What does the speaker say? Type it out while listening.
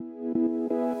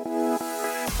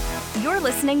You're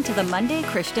listening to the Monday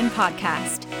Christian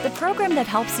Podcast, the program that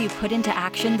helps you put into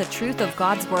action the truth of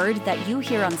God's Word that you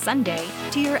hear on Sunday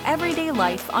to your everyday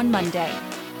life on Monday.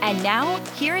 And now,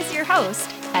 here is your host,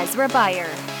 Ezra Beyer.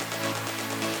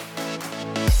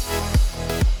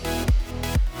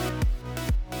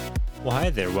 Well, hi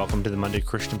there. Welcome to the Monday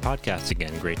Christian Podcast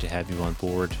again. Great to have you on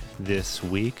board this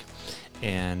week.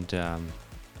 And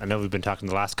I know we've been talking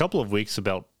the last couple of weeks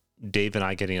about Dave and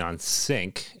I getting on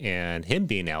sync and him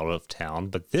being out of town.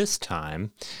 But this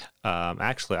time,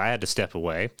 actually, I had to step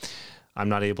away. I'm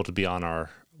not able to be on the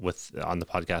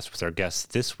podcast with our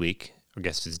guest this week. Our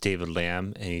guest is David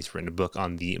Lamb, and he's written a book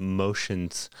on the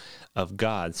emotions of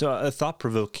God. So a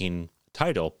thought-provoking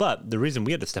title, but the reason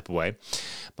we had to step away,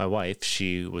 my wife,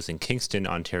 she was in Kingston,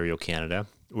 Ontario, Canada,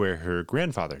 where her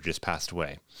grandfather just passed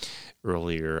away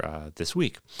earlier this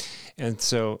week. And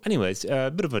so anyways, a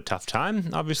bit of a tough time,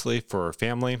 obviously, for our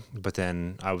family, but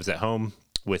then I was at home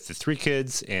with the three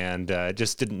kids and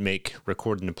just didn't make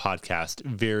recording a podcast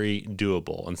very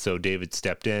doable. And so David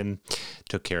stepped in,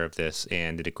 took care of this,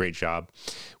 and did a great job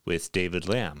with David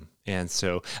Lamb. And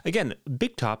so, again,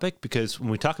 big topic, because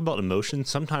when we talk about emotions,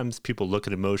 sometimes people look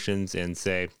at emotions and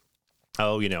say,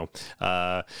 oh,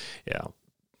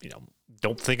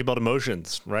 don't think about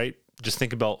emotions, right? Just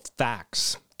think about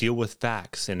facts, deal with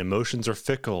facts, and emotions are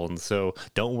fickle, and so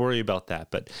don't worry about that.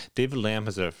 But David Lamb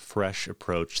has a fresh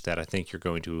approach that I think you're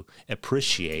going to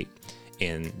appreciate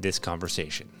in this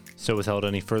conversation. So without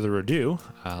any further ado,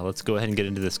 let's go ahead and get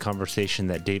into this conversation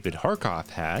that David Harkoff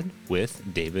had with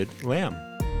David Lamb.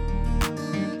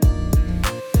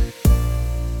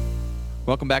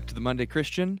 Welcome back to the Monday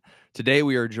Christian. Today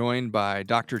we are joined by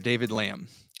Dr. David Lamb.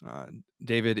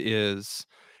 David is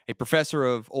a professor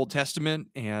of Old Testament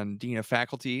and dean of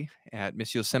faculty at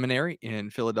Missio Seminary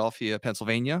in Philadelphia,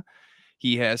 Pennsylvania.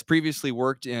 He has previously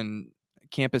worked in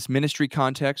campus ministry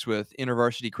context with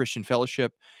InterVarsity Christian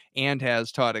Fellowship and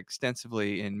has taught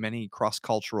extensively in many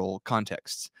cross-cultural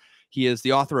contexts. He is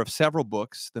the author of several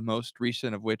books, the most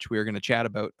recent of which we are going to chat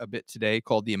about a bit today,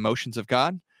 called The Emotions of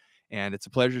God. And it's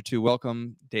a pleasure to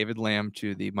welcome David Lamb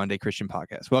to the Monday Christian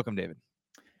Podcast. Welcome, David.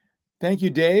 Thank you,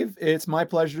 Dave. It's my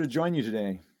pleasure to join you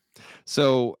today.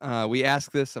 So we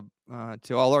ask this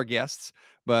to all our guests,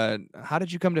 but how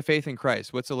did you come to faith in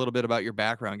Christ? What's a little bit about your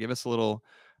background? Give us a little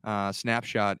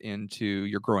snapshot into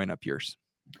your growing up years.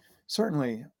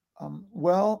 Certainly. I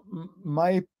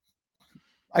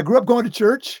grew up going to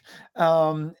church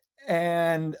and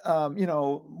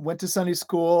went to Sunday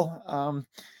school.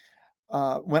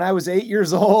 When I was 8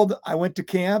 years old, I went to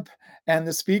camp and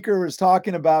the speaker was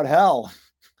talking about hell.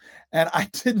 And I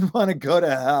didn't want to go to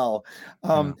hell.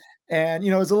 And,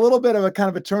 it was a little bit of a kind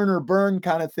of a turn or burn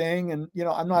kind of thing. And,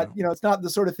 I'm not, it's not the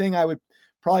sort of thing I would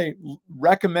probably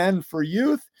recommend for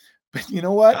youth. But you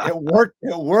know what? It worked.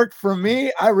 It worked for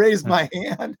me. I raised my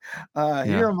hand.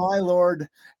 Here, my Lord,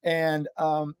 and,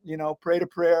 prayed a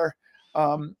prayer.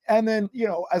 And then,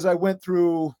 as I went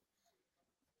through,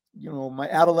 my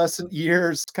adolescent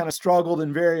years, kind of struggled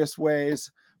in various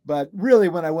ways. But really,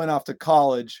 when I went off to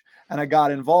college and I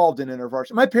got involved in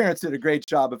InterVarsity, my parents did a great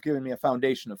job of giving me a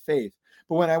foundation of faith.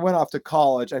 But when I went off to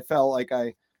college, I felt like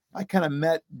I kind of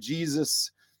met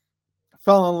Jesus,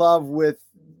 fell in love with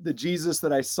the Jesus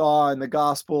that I saw in the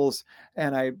Gospels,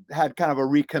 and I had kind of a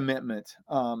recommitment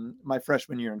my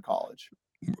freshman year in college.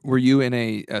 Were you in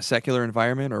a secular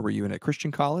environment, or were you in a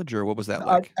Christian college, or what was that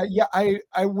like?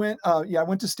 I went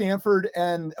to Stanford,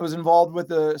 and I was involved with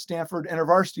the Stanford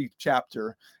InterVarsity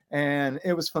chapter, and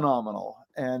it was phenomenal.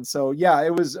 And so,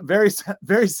 it was very,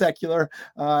 very secular.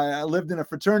 I lived in a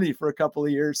fraternity for a couple of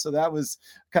years, so that was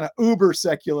kind of uber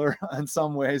secular in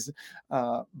some ways.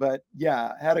 But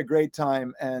had a great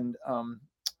time and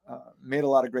made a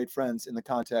lot of great friends in the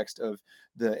context of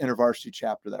the InterVarsity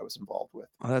chapter that I was involved with.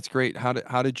 Oh, that's great. How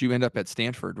did you end up at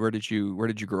Stanford? Where did you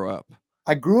grow up?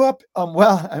 I grew up,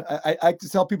 I like to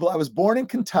tell people I was born in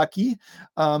Kentucky,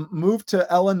 moved to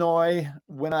Illinois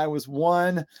when I was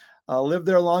 1, lived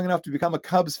there long enough to become a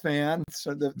Cubs fan.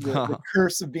 So the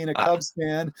curse of being a Cubs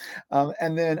fan,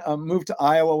 and then moved to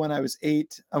Iowa when I was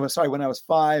 8. When I was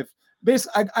 5.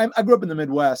 Basically, I grew up in the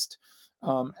Midwest,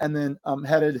 and then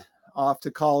headed off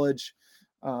to college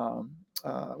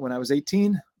when I was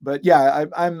 18. But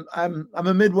I'm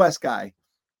a Midwest guy.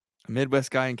 A Midwest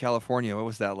guy in California. What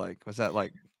was that like?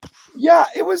 Yeah,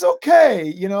 it was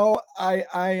okay. I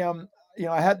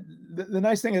had the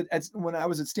nice thing when I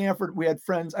was at Stanford, I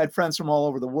had friends from all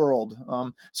over the world,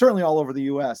 certainly all over the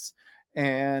US.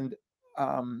 And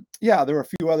there were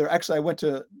a few other, actually I went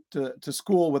to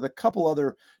school with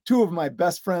two of my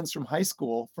best friends from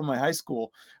my high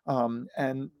school.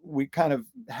 And we kind of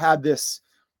had this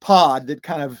pod that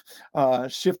kind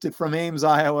of shifted from Ames,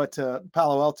 Iowa to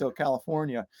Palo Alto,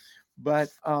 California. But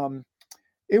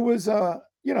it was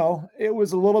it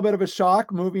was a little bit of a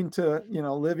shock moving to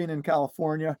living in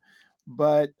California,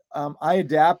 but I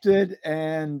adapted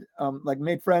and like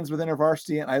made friends with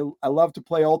InterVarsity, and I love to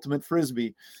play ultimate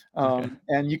frisbee, Okay.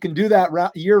 and you can do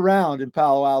that year round in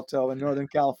Palo Alto in Northern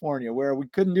California, where we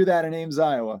couldn't do that in Ames,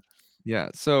 Iowa. Yeah.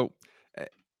 So, uh,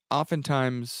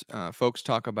 oftentimes, folks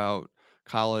talk about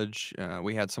college.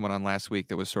 We had someone on last week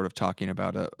that was sort of talking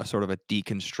about a sort of a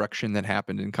deconstruction that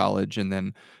happened in college, and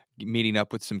then meeting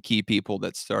up with some key people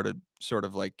that started sort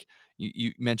of like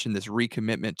you mentioned this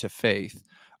recommitment to faith.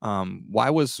 Why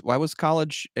was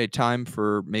college a time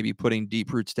for maybe putting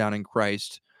deep roots down in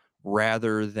Christ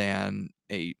rather than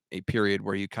a period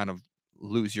where you kind of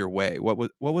lose your way? What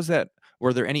was that?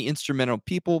 Were there any instrumental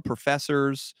people,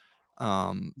 professors,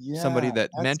 somebody Yeah, that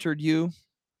mentored you?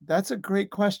 that's a great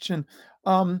question.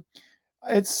 Um,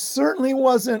 It certainly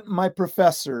wasn't my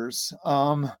professors,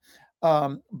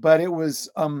 but it was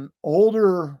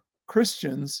older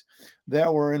Christians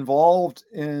that were involved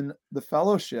in the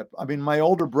fellowship. I mean, my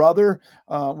older brother,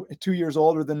 2 years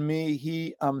older than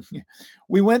me,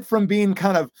 we went from being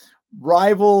kind of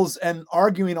rivals and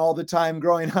arguing all the time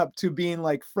growing up to being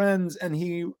like friends, and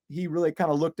he really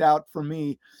kind of looked out for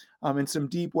me in some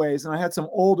deep ways. And I had some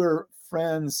older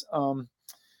friends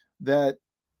that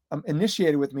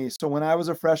initiated with me. So when I was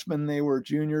a freshman, they were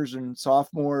juniors and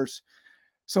sophomores.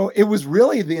 So it was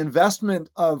really the investment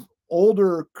of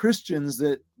older Christians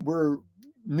that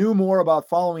knew more about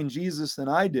following Jesus than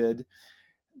I did,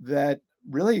 that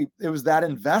really it was that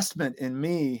investment in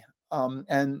me.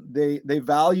 And they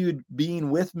valued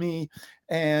being with me,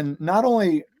 and not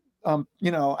only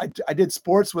I did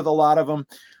sports with a lot of them,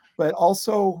 but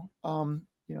also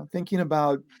thinking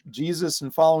about Jesus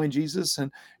and following Jesus,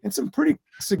 and in some pretty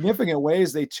significant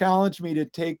ways they challenged me to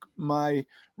take my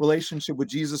relationship with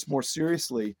Jesus more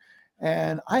seriously.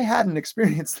 And I hadn't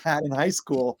experienced that in high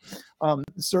school.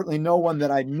 Certainly no one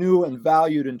that I knew and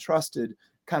valued and trusted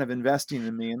kind of investing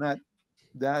in me, and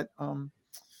that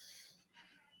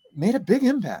made a big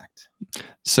impact.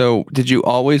 So, did you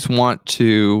always want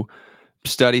to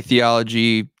study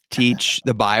theology, teach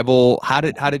the Bible? How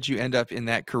did you end up in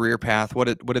that career path? What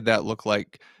did that look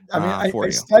like I mean, for I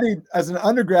you? studied as an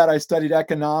undergrad, I studied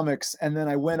economics, and then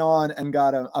I went on and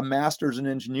got a master's in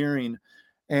engineering.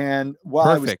 And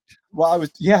Perfect.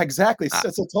 yeah, exactly. Ah,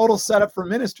 It's a total setup for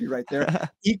ministry right there.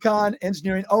 Econ,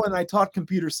 engineering. Oh, and I taught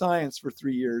computer science for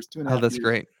 3 years, two and a oh, half that's years.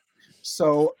 great.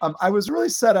 So I was really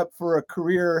set up for a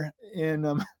career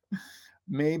in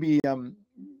maybe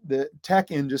the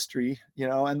tech industry,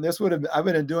 and this would have I've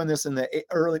been doing this in the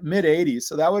early mid 80s,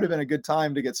 so that would have been a good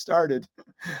time to get started.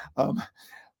 Um,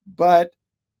 but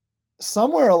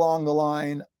somewhere along the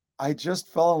line, I just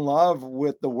fell in love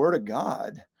with the Word of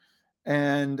God.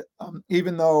 And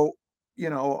even though,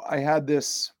 I had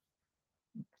this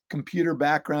computer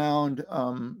background,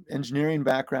 engineering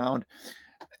background,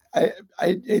 I,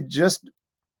 it just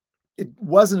it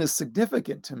wasn't as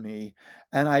significant to me.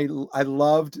 And I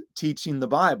loved teaching the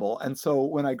Bible. And so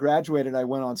when I graduated, I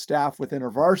went on staff with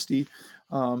InterVarsity,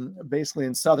 basically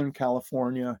in Southern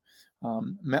California.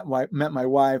 Met my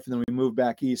wife, and then we moved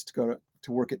back east to go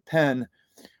to work at Penn.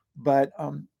 But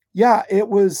yeah, it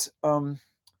was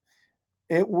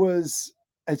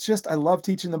it's just I love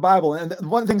teaching the Bible. And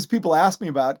one of the things people ask me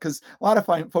about, because a lot of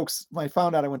folks, when I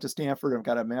found out I went to Stanford and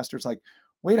got a master's, like,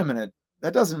 wait a minute,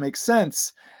 that doesn't make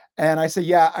sense. And I say,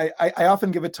 yeah, I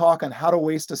often give a talk on how to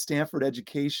waste a Stanford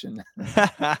education.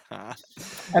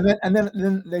 And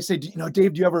then they say,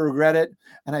 Dave, do you ever regret it?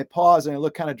 And I pause and I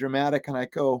look kind of dramatic and I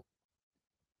go,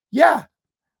 yeah,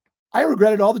 I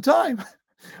regret it all the time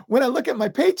when I look at my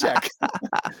paycheck.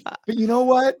 But you know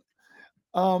what?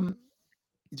 Um,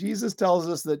 Jesus tells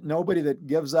us that nobody that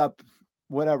gives up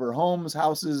whatever homes,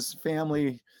 houses,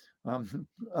 family,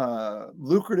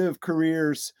 lucrative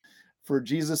careers for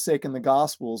Jesus' sake in the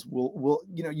Gospels will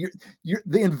you're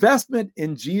the investment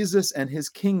in Jesus and His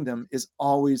kingdom is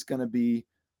always going to be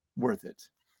worth it.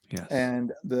 Yes.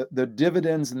 And the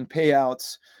dividends and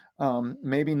payouts,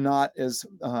 maybe not as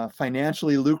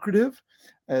financially lucrative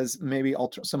as maybe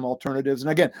some alternatives. And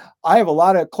again, I have a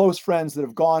lot of close friends that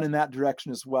have gone in that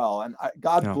direction as well, and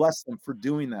God Yeah. bless them for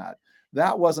doing that.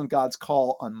 That wasn't God's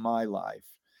call on my life.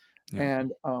 Yeah.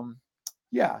 And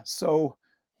yeah, so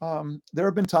there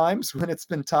have been times when it's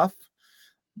been tough,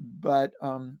 but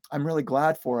I'm really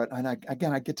glad for it. And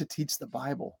again, I get to teach the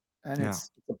Bible, and Yeah.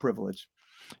 it's a privilege.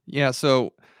 Yeah.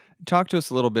 So, talk to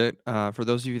us a little bit. For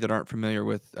those of you that aren't familiar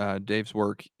with Dave's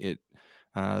work,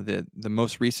 the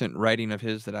most recent writing of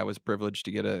his that I was privileged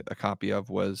to get a copy of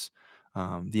was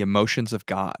the emotions of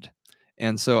God.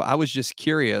 And so I was just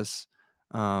curious.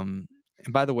 And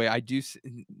by the way,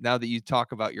 now that you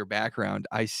talk about your background,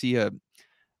 I see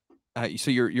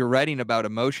so you're writing about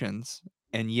emotions,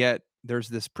 and yet there's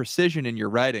this precision in your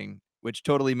writing, which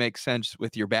totally makes sense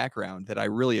with your background that I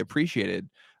really appreciated,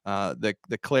 the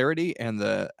clarity and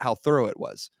the how thorough it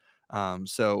was.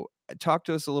 So talk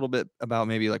to us a little bit about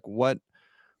maybe like what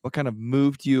kind of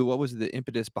moved you? What was the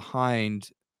impetus behind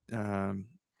um,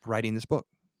 writing this book?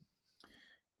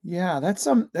 Yeah, that's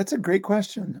a great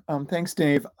question. Thanks,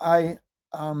 Dave.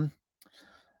 Um,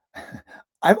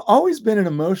 I've always been an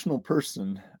emotional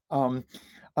person. Um,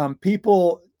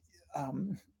 People,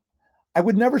 um, I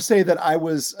would never say that I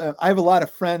was. I have a lot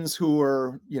of friends who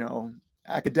are,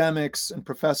 academics and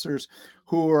professors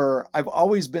who are. I've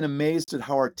always been amazed at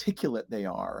how articulate they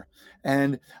are,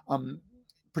 and um,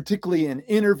 particularly in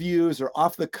interviews or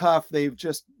off the cuff, they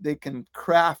can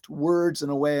craft words in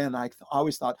a way. And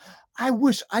always thought, I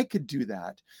wish I could do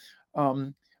that.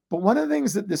 Um, but one of the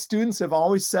things that the students have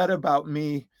always said about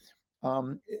me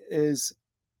is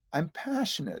I'm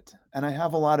passionate and I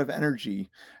have a lot of energy,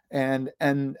 and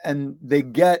they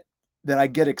get that I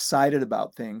get excited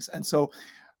about things. And so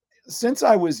since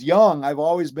I was young, I've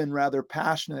always been rather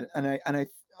passionate and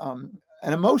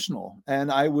emotional. And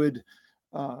I would,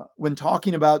 when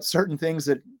talking about certain things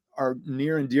that are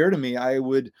near and dear to me, I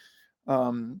would,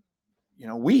 um,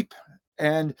 weep.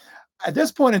 And at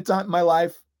this point in time in my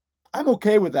life, I'm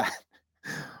okay with that.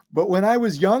 But when I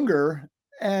was younger,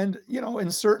 and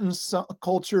in certain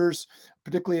cultures,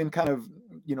 particularly in kind of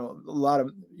a lot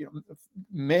of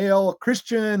male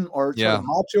Christian or sort of Yeah.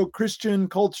 macho Christian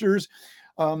cultures,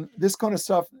 this kind of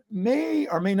stuff may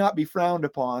or may not be frowned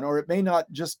upon, or it may not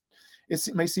just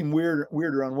it may seem weird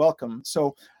or unwelcome.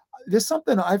 So this is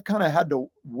something I've kind of had to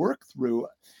work through.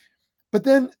 But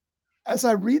then as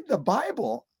I read the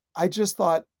Bible, I just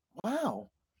thought, wow,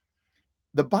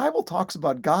 the Bible talks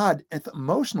about God with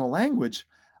emotional language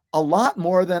a lot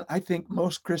more than I think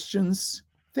most Christians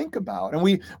think about. And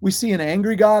we see an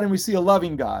angry God and we see a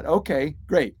loving God. Okay,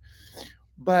 great.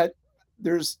 But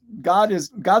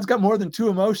God's got more than two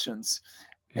emotions.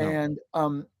 Yeah.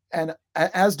 And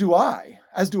as do I,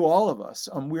 as do all of us.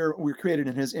 We're created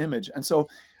in his image. And so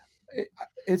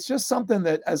it's just something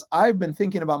that, as I've been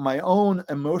thinking about my own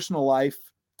emotional life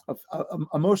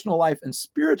and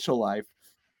spiritual life,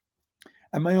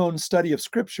 and my own study of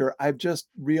scripture, I've just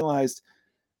realized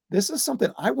this is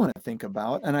something I want to think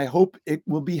about, and I hope it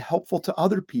will be helpful to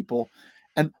other people.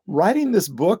 And writing this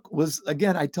book was,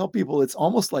 again, I tell people it's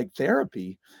almost like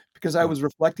therapy, because I Yeah. was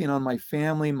reflecting on my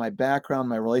family, my background,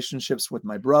 my relationships with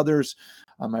my brothers,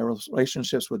 my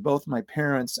relationships with both my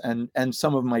parents, and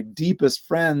some of my deepest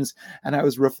friends. And I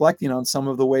was reflecting on some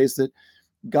of the ways that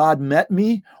God met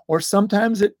me, or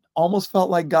sometimes it almost felt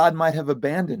like God might have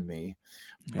abandoned me.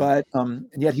 Yeah. But and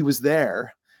yet he was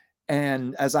there.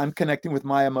 And as I'm connecting with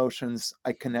my emotions,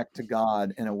 I connect to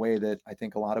God in a way that I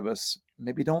think a lot of us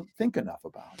maybe don't think enough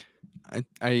about.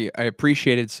 I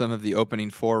appreciated some of the opening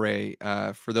foray.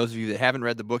 For those of you that haven't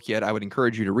read the book yet, I would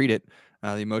encourage you to read it.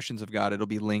 The Emotions of God. It'll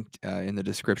be linked in the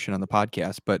description on the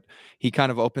podcast. But he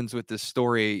kind of opens with this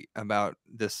story about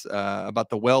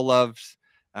the well-loved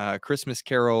Christmas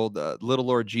carol, the Little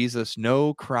Lord Jesus,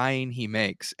 no crying he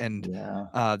makes, and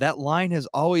Yeah. that line has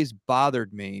always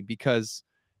bothered me because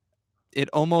it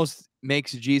almost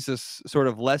makes Jesus sort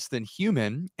of less than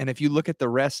human. And if you look at the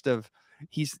rest of,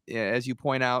 he's, as you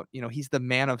point out, he's the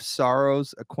man of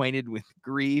sorrows, acquainted with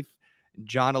grief.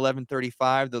 John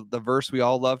 11:35, the verse we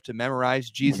all love to memorize.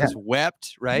 Yeah. Jesus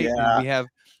wept, right? And Yeah. we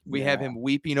have Yeah. him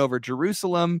weeping over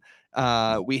Jerusalem.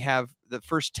 We have the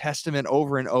First Testament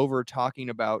over and over talking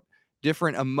about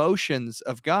different emotions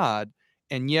of God.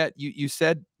 And yet you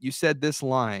said this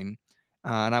line,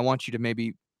 and I want you to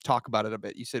maybe talk about it a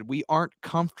bit. You said we aren't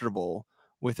comfortable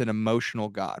with an emotional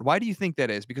God. Why do you think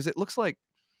that is? Because it looks like,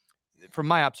 from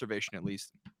my observation at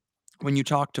least, when you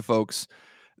talk to folks,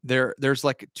 there's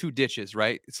like two ditches,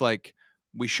 right? It's like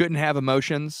we shouldn't have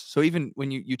emotions. So even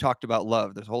when you talked about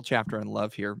love, there's a whole chapter on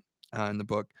love here in the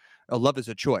book. Love is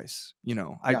a choice. Yeah.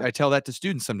 I tell that to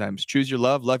students sometimes. Choose your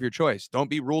love your choice. Don't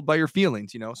be ruled by your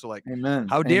feelings. So like, Amen.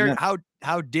 how dare Amen.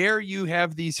 how dare you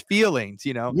have these feelings?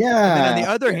 And then on Yeah. the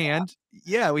other hand,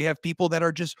 yeah, we have people that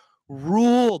are just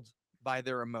ruled by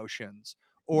their emotions,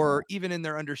 Yeah. or even in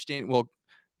their understanding. Well,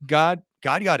 God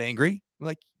got angry.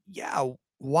 Like, yeah,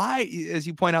 why? As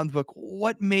you point out in the book,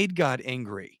 what made God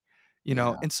angry?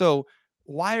 Yeah. And so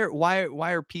why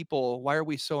are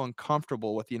we so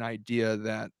uncomfortable with the idea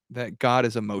that God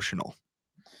is emotional?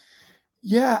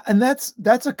 Yeah, and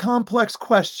that's a complex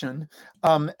question,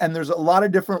 and there's a lot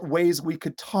of different ways we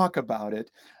could talk about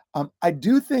it. I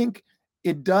do think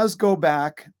it does go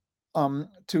back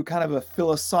to kind of a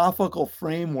philosophical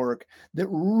framework that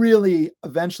really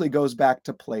eventually goes back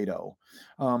to Plato.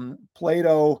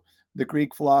 Plato, the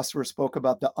Greek philosopher, spoke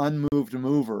about the unmoved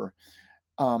mover.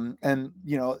 And,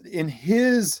 in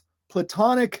his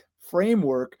Platonic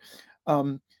framework,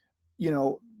 you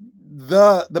know,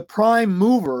 the prime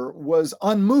mover was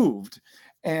unmoved.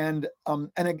 And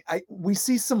we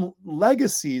see some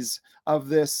legacies of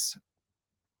this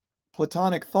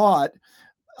Platonic thought.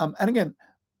 And again,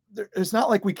 it's not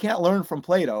like we can't learn from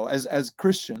Plato as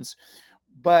Christians,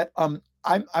 but I'm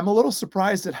a little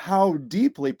surprised at how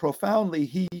deeply,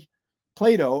 profoundly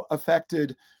Plato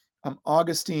affected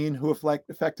Augustine, who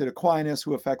affected Aquinas,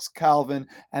 who affects Calvin,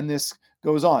 and this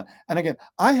goes on. And again,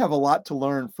 I have a lot to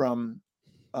learn from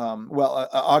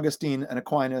Augustine and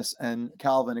Aquinas and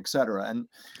Calvin, etc. And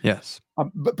Yes.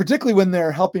 but particularly when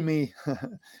they're helping me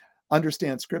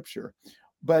understand Scripture.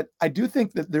 But I do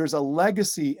think that there's a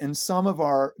legacy in some of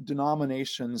our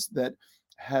denominations that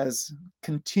has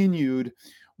continued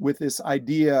with this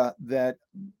idea that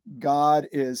God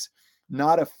is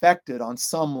not affected on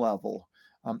some level.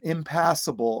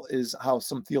 Impassible is how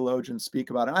some theologians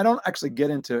speak about it. I don't actually get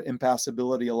into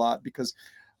impassibility a lot because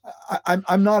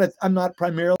I'm not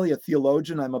primarily a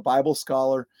theologian. I'm a Bible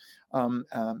scholar.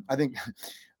 I think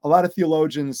a lot of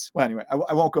theologians. Well, anyway,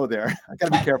 I won't go there. I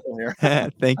got to be careful here.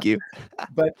 Thank you.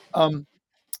 But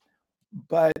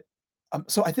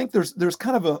so I think there's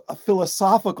kind of a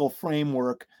philosophical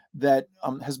framework that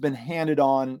has been handed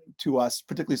on to us,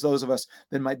 particularly those of us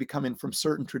that might be coming from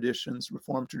certain traditions,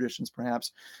 Reformed traditions,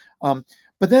 perhaps.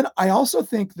 But then I also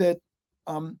think that,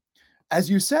 as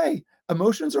you say,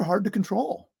 emotions are hard to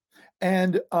control,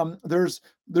 and there's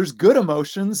good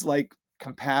emotions like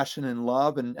compassion and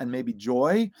love and maybe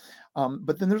joy,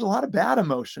 but then there's a lot of bad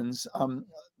emotions.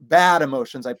 Bad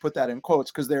emotions, I put that in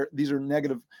quotes because these are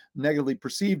negatively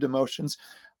perceived emotions,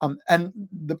 and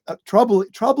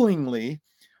troublingly,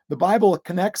 the Bible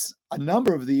connects a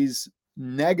number of these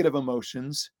negative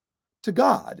emotions to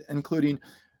God, including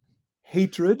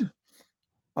hatred,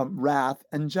 wrath,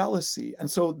 and jealousy.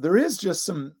 And so there is just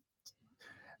some,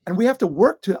 and we have to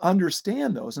work to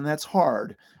understand those, and that's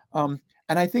hard. And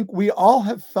I think we've all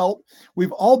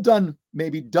done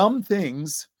maybe dumb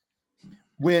things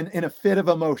when in a fit of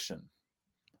emotion.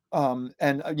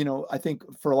 And I think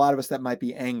for a lot of us that might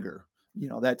be anger.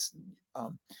 That's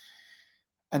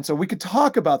and so we could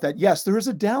talk about that. Yes, there is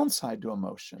a downside to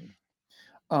emotion.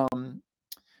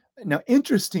 Now,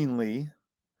 interestingly,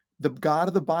 the God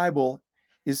of the Bible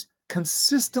is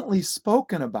consistently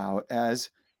spoken about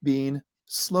as being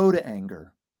slow to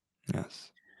anger.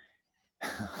 Yes.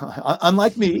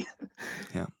 Unlike me,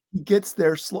 Yeah. he gets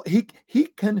there slow. He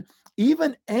can,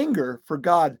 even anger for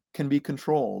God can be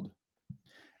controlled.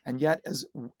 And yet,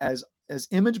 as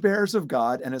image bearers of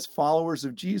God and as followers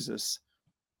of Jesus,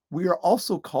 we are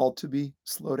also called to be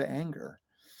slow to anger.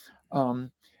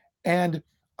 And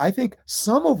I think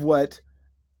some of what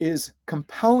is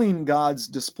compelling God's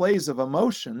displays of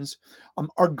emotions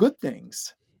are good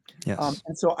things. Yes.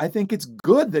 And so I think it's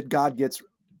good that God gets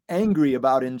angry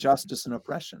about injustice and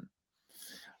oppression.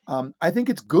 I think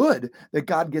it's good that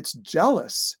God gets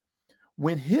jealous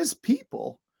when his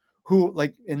people, who,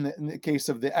 like in the case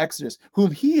of the Exodus,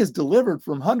 whom he has delivered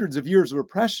from hundreds of years of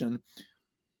oppression,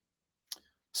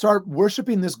 start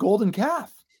worshiping this golden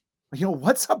calf.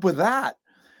 What's up with that?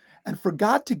 And for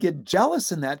God to get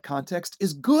jealous in that context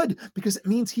is good because it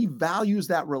means he values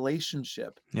that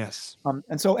relationship. Yes.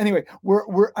 And so anyway,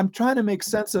 I'm trying to make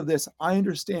sense of this. I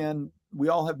understand we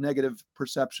all have negative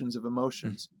perceptions of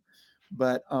emotions,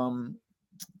 but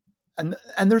and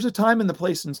there's a time and the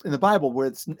place in the Bible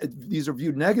where these are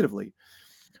viewed negatively.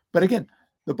 But again,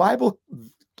 the Bible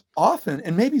often,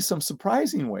 and maybe some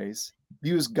surprising ways,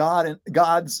 views God and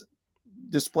God's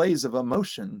displays of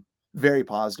emotion very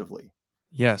positively.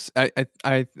 Yes.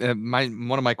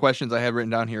 One of my questions I have written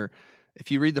down here,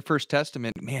 if you read the First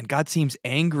Testament, man, God seems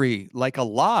angry like a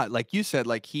lot. Like you said,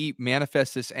 like he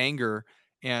manifests this anger.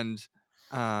 And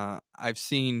I've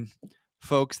seen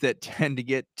folks that tend to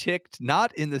get ticked,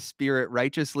 not in the spirit,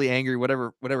 righteously angry,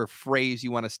 whatever phrase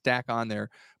you want to stack on there,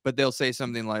 but they'll say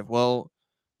something like, well,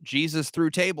 Jesus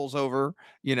threw tables over,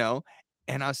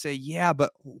 and I'll say, yeah,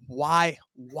 but why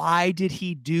did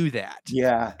he do that?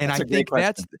 Yeah, And that's I a great think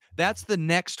question. that's the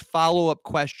next follow-up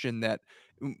question that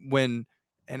when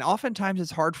and oftentimes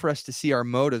it's hard for us to see our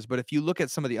motives, but if you look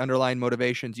at some of the underlying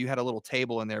motivations, you had a little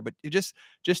table in there, but just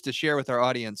to share with our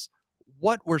audience,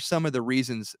 what were some of the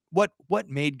reasons, what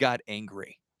made God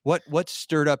angry? What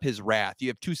stirred up his wrath? You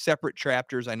have two separate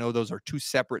chapters. I know those are two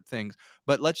separate things,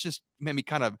 but let's just maybe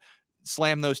kind of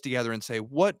slam those together and say,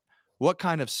 what what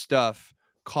kind of stuff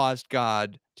caused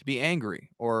God to be angry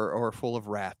or full of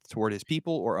wrath toward his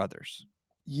people or others?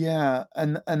 Yeah,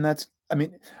 and that's, I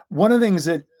mean, one of the things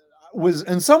that was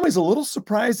in some ways a little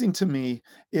surprising to me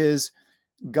is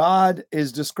God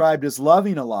is described as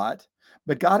loving a lot,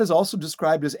 but God is also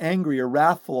described as angry or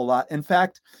wrathful a lot. In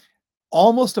fact,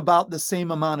 almost about the same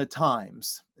amount of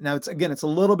times. Now, it's again, it's a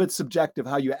little bit subjective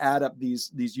how you add up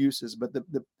these uses, but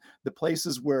the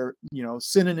places where, you know,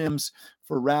 synonyms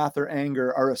for wrath or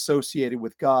anger are associated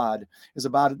with God is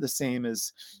about the same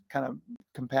as kind of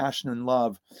compassion and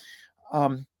love.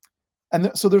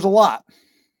 So there's a lot.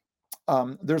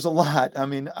 There's a lot. I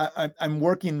mean, I'm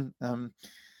working.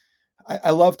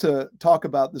 I love to talk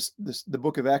about the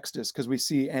book of Exodus because we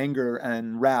see anger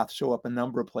and wrath show up a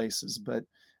number of places. But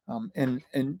in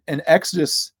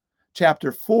Exodus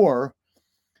chapter 4,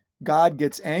 God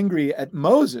gets angry at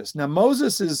Moses. Now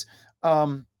Moses is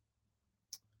God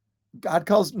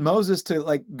calls Moses to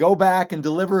like go back and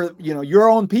deliver, you know, your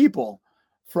own people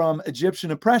from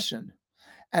Egyptian oppression.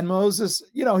 And Moses,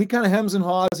 you know, he kind of hems and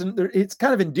haws, and it's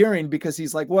kind of endearing because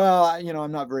he's like, well, you know,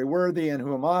 I'm not very worthy, and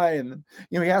who am I? And,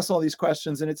 you know, he asks all these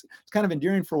questions, and it's kind of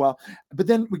endearing for a while. But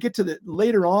then we get to the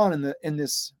later on in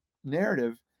this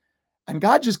narrative, and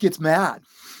God just gets mad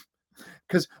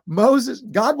because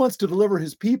God wants to deliver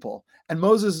his people, and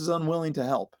Moses is unwilling to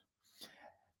help.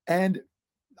 And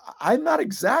I'm not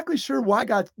exactly sure why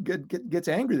God gets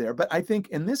angry there, but I think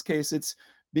in this case, it's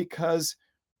because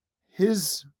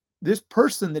this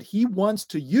person that he wants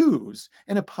to use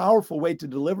in a powerful way to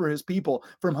deliver his people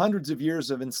from hundreds of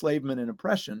years of enslavement and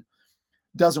oppression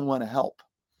doesn't want to help.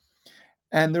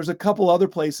 And there's a couple other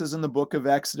places in the book of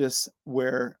Exodus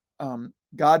where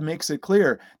God makes it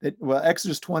clear that, well,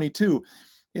 Exodus 22,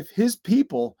 if his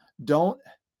people don't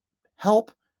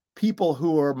help people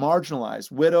who are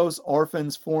marginalized, widows,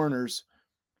 orphans, foreigners,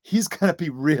 he's going to be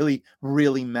really,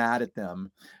 really mad at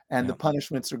them, and the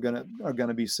punishments are going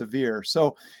to be severe.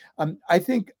 So, I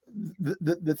think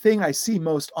the thing I see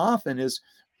most often is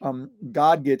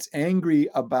God gets angry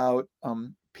about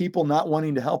people not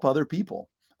wanting to help other people,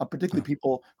 particularly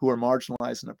people who are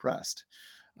marginalized and oppressed.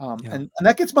 And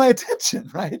that gets my attention,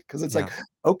 right? Because it's like,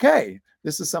 okay,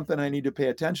 this is something I need to pay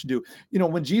attention to. You know,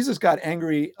 when Jesus got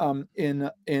angry in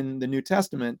the New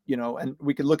Testament, you know, and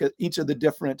we could look at each of the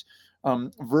different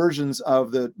versions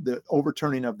of the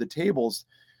overturning of the tables,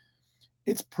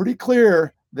 it's pretty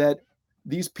clear that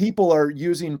these people are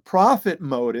using profit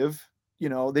motive. You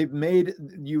know,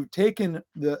 you've taken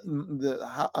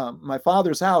my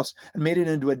father's house and made it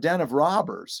into a den of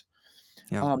robbers.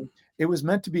 It was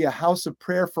meant to be a house of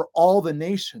prayer for all the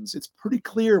nations. It's pretty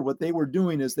clear what they were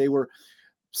doing is they were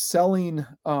selling,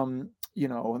 you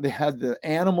know, they had the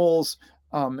animals,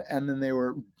 and then they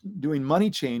were doing money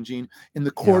changing in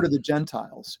the court of the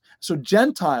Gentiles. So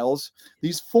Gentiles,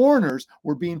 these foreigners,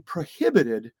 were being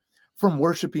prohibited from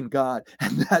worshiping God,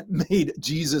 and that made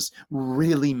Jesus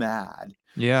really mad.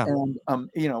 Yeah. And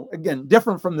you know, again,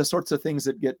 different from the sorts of things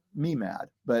that get me mad,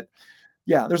 but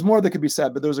yeah, there's more that could be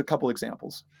said, but there's a couple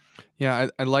examples. Yeah,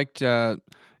 I liked the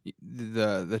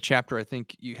chapter. I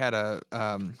think you had a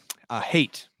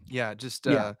hate. Yeah, just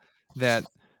that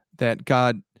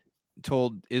God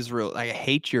told Israel, I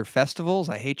hate your festivals,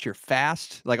 I hate your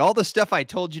fast. Like all the stuff I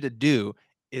told you to do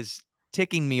is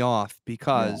ticking me off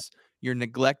because you're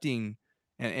neglecting,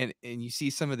 and you see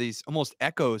some of these almost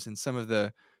echoes in some of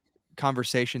the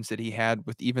conversations that he had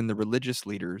with even the religious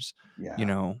leaders. You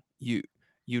know,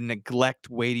 you neglect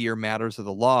weightier matters of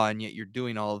the law, and yet you're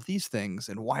doing all of these things,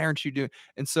 and why aren't you doing?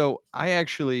 And so I had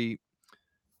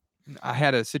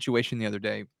a situation the other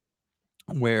day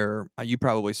where you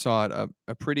probably saw it,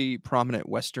 a pretty prominent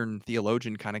Western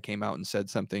theologian kind of came out and said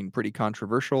something pretty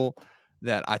controversial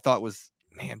that I thought was,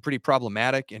 man, pretty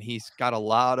problematic, and he's got a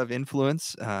lot of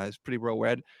influence. He's pretty well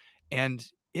read, and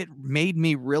it made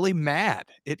me really mad.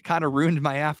 It kind of ruined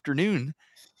my afternoon,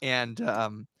 and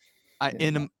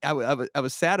I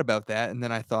was sad about that. And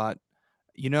then I thought,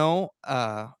 you know,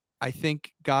 I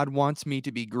think God wants me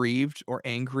to be grieved or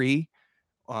angry.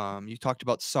 You talked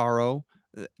about sorrow.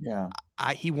 Uh,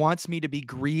 he wants me to be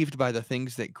grieved by the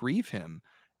things that grieve him,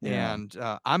 and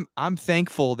I'm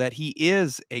thankful that he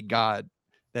is a God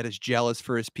that is jealous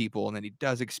for his people and that he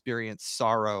does experience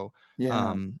sorrow.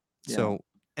 So,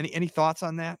 any thoughts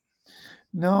on that?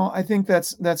 No, I think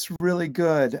that's really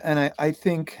good, and I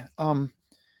think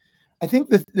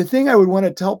the thing I would want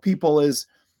to tell people is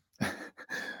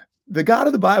the God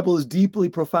of the Bible is deeply,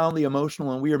 profoundly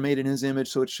emotional, and we are made in his image,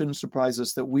 so it shouldn't surprise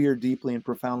us that we are deeply and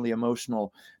profoundly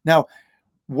emotional. Now,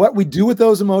 what we do with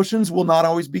those emotions will not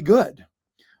always be good.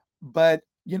 But,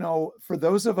 you know, for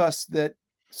those of us that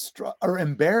are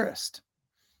embarrassed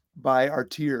by our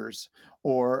tears,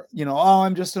 or, oh,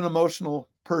 I'm just an emotional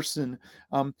person.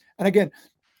 And again,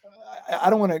 I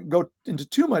don't want to go into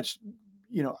too much.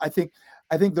 I think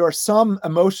there are some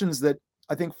emotions that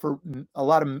I think for a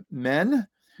lot of men,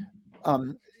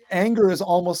 anger is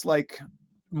almost like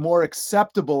more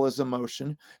acceptable as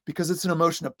emotion because it's an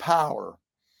emotion of power.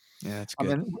 Yeah, that's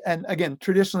good. And again,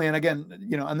 traditionally, and again,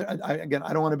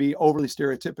 I don't want to be overly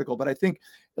stereotypical, but I think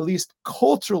at least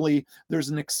culturally, there's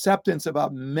an acceptance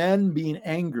about men being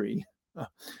angry.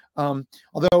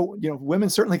 Although, women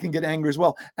certainly can get angry as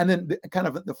well. And then kind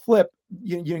of the flip,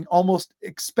 you almost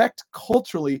expect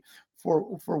culturally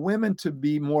for women to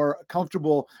be more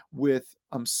comfortable with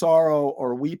sorrow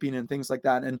or weeping and things like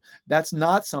that. And that's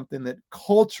not something that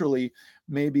culturally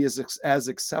maybe is as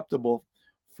acceptable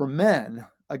for men.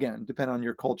 Again, depending on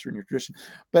your culture and your tradition.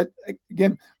 But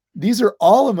again, these are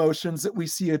all emotions that we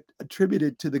see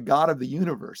attributed to the God of the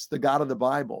universe, the God of the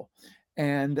Bible.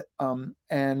 And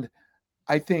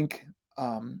I think,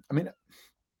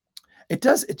 it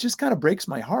just kind of breaks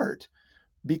my heart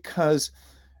because,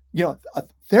 a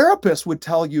therapist would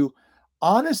tell you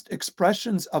honest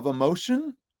expressions of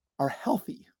emotion are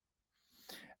healthy.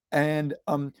 And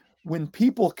when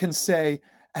people can say,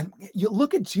 and you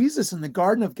look at Jesus in the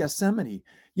Garden of Gethsemane,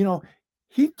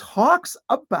 he talks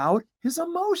about his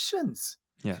emotions.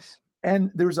 Yes.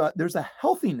 And there's a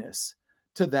healthiness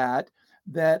to that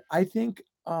I think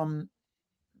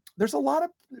there's a lot of,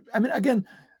 again,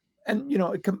 and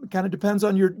it kind of depends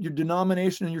on your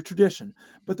denomination and your tradition,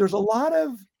 but there's a lot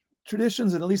of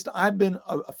traditions, and at least I've been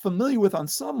familiar with on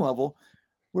some level,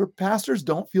 where pastors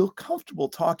don't feel comfortable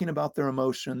talking about their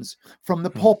emotions from the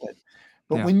pulpit.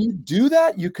 But Yeah. when you do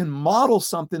that, you can model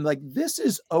something like this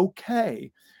is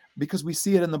okay, because we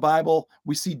see it in the Bible.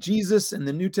 We see Jesus in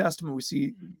the New Testament. We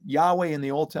see Yahweh in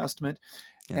the Old Testament.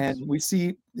 Yes. And we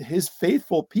see his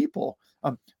faithful people.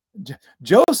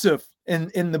 Joseph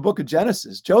in the book of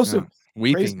Genesis, Joseph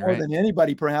prays weeping, more right? than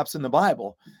anybody perhaps in the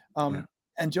Bible.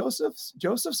 And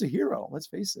Joseph's a hero. Let's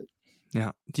face it.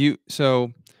 Yeah.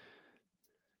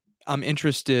 I'm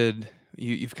interested.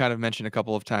 You've kind of mentioned a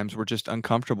couple of times we're just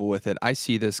uncomfortable with it. I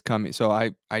see this coming. So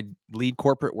I lead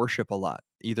corporate worship a lot,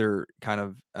 either kind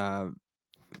of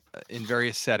in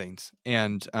various settings,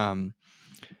 and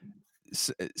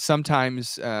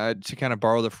sometimes to kind of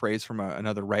borrow the phrase from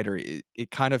another writer,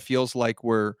 it kind of feels like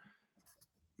we're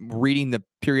reading the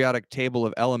periodic table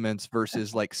of elements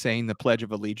versus like saying the Pledge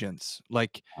of Allegiance.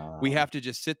 Like we have to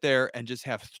just sit there and just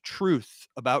have truth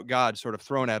about God sort of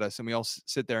thrown at us, and we all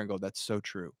sit there and go, "That's so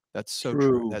true. That's so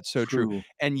true. That's so true."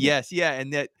 And Yeah. yes, yeah,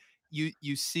 and that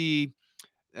you see,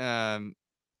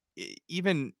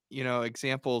 even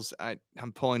examples.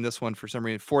 I'm pulling this one for some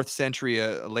reason. 4th century,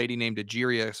 a lady named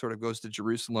Egeria sort of goes to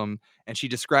Jerusalem, and she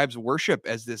describes worship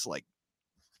as this like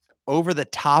over the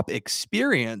top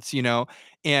experience,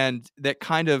 and that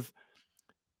kind of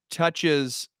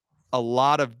touches a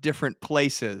lot of different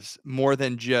places more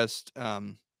than just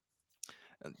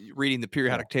reading the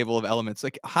periodic table of elements.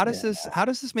 Like how does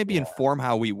this maybe inform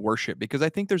how we worship? Because I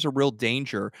think there's a real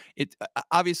danger. It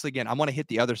obviously, again, I want to hit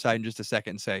the other side in just a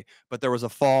second and say, but there was a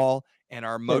fall and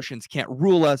our emotions can't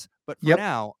rule us. But for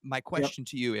now, my question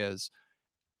to you is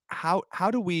how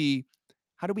do we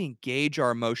engage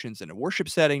our emotions in a worship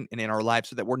setting and in our lives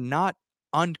so that we're not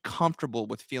uncomfortable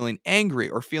with feeling angry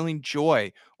or feeling joy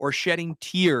or shedding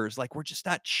tears, like we're just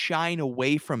not shying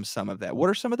away from some of that? What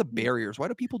are some of the barriers? Why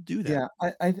do people do that?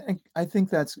 Yeah, I think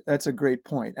that's a great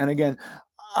point. And again,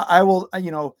 I will,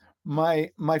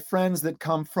 my friends that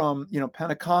come from,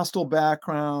 Pentecostal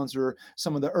backgrounds, or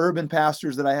some of the urban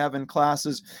pastors that I have in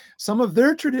classes, some of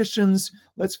their traditions,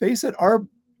 let's face it, are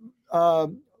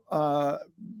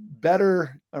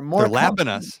better or more. They're lapping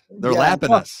us. They're Yeah, lapping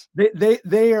well, us.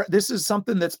 they are. This is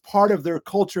something that's part of their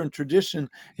culture and tradition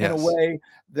in a Yes. way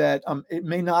that it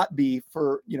may not be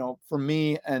for for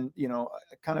me, and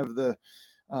kind of the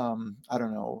I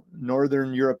don't know,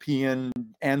 Northern European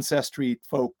ancestry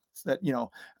folks that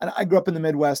and I grew up in the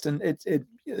Midwest, and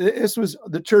this was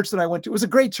the church that I went to. It was a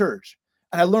great church,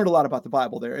 and I learned a lot about the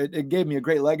Bible there. It gave me a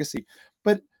great legacy.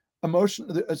 But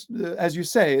emotion, as you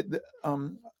say,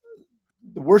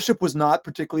 the worship was not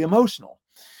particularly emotional.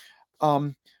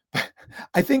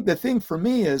 I think the thing for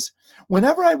me is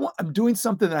whenever I'm doing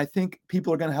something that I think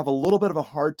people are going to have a little bit of a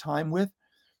hard time with,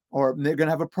 or they're going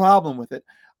to have a problem with it,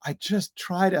 I just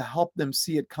try to help them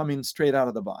see it coming straight out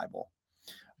of the Bible.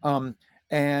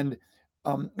 And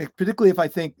particularly if I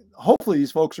think, hopefully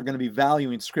these folks are going to be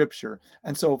valuing scripture.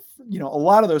 And so, a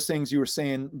lot of those things you were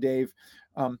saying, Dave,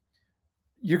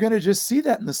 you're going to just see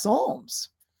that in the Psalms.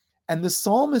 And the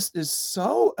psalmist is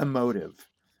so emotive.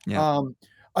 Yeah.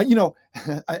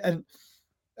 And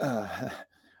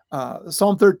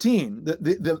Psalm 13,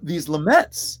 these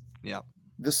laments, Yeah.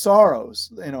 the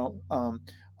sorrows,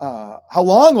 how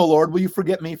long, O Lord, will you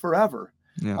forget me forever?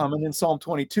 Yeah. And then Psalm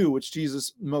 22, which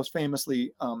Jesus most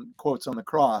famously quotes on the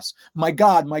cross, my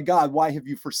God, why have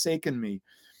you forsaken me?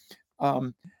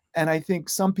 And I think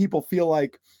some people feel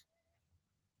like,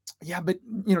 yeah, but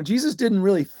Jesus didn't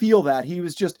really feel that. He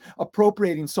was just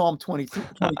appropriating Psalm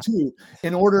 22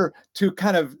 in order to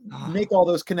kind of make all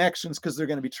those connections, because they're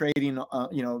going to be trading,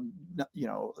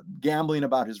 gambling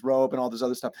about his robe and all this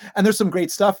other stuff. And there's some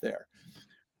great stuff there.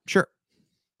 Sure.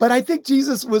 But I think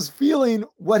Jesus was feeling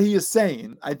what he is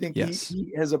saying. I think Yes.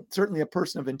 he has certainly a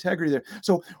person of integrity there.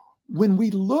 So when we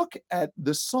look at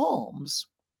the Psalms,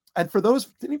 and for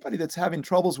anybody that's having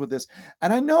troubles with this,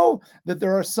 and I know that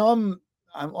there are some,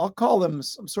 I'll call them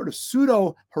some sort of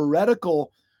pseudo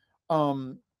heretical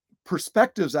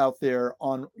perspectives out there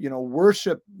on,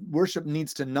 worship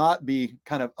needs to not be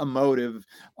kind of emotive,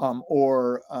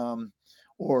 or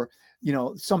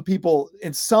some people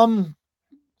in some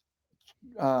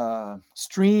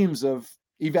streams of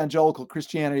evangelical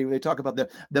Christianity, they talk about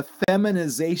the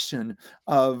feminization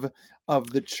of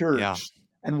the church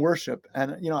and worship.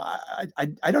 And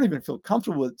I don't even feel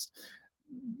comfortable with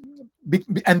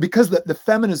and because the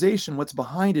feminization, what's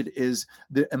behind it is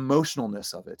the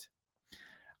emotionalness of it.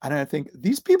 And I think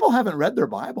these people haven't read their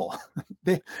Bible.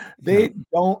 they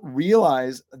don't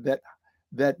realize that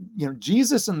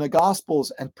Jesus and the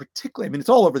Gospels, and particularly, I mean, it's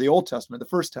all over the Old Testament, the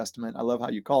First Testament. I love how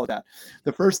you call it that,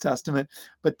 the First Testament,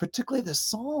 but particularly the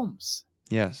Psalms.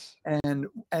 Yes. And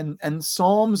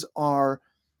Psalms are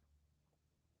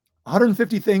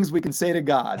 150 things we can say to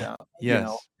God.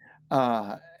 Yes.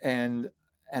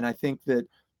 And I think that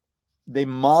they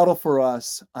model for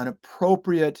us an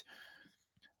appropriate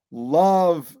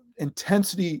love,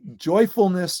 intensity,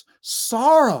 joyfulness,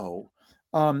 sorrow,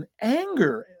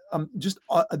 anger, just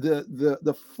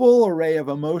the full array of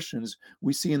emotions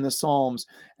we see in the Psalms.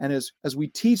 And as we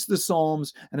teach the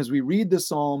Psalms and as we read the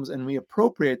Psalms and we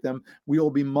appropriate them, we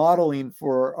will be modeling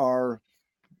for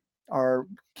our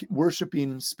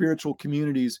worshiping spiritual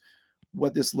communities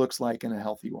what this looks like in a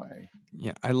healthy way.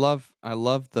 Yeah. I love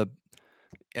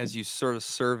as you sort of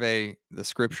survey the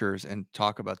scriptures and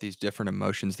talk about these different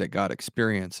emotions that God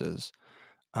experiences,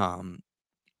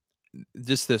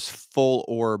 just this full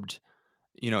orbed,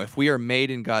 if we are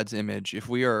made in God's image, if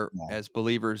we are Yeah. as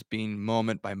believers being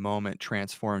moment by moment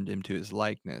transformed into his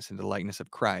likeness, into the likeness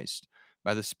of Christ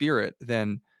by the Spirit,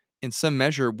 then in some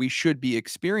measure we should be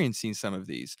experiencing some of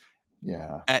these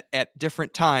Yeah. at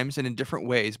different times and in different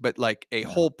ways, but like a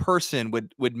whole person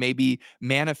would maybe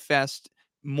manifest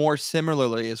more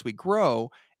similarly as we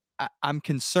grow. I'm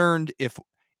concerned if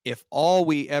all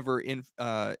we ever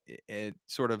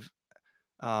sort of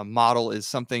model is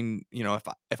something,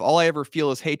 if all I ever feel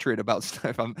is hatred about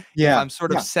stuff, if Yeah. I'm sort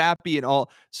of Yeah. sappy and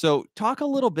all. So talk a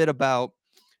little bit about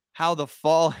how the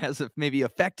fall has maybe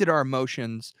affected our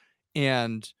emotions,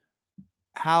 and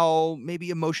how maybe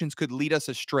emotions could lead us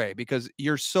astray, because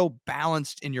you're so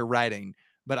balanced in your writing.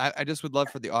 But I just would love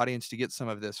for the audience to get some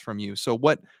of this from you. So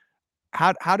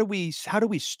how do we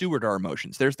steward our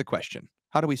emotions? There's the question.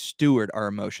 How do we steward our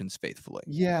emotions faithfully?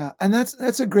 Yeah. And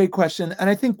that's a great question. And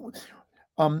I think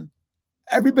um,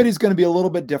 everybody's going to be a little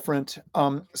bit different.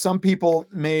 Some people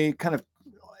may kind of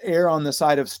err on the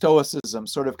side of stoicism,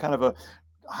 sort of kind of a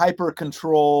hyper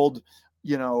controlled,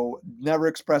 never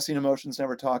expressing emotions,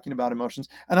 never talking about emotions.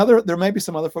 And there may be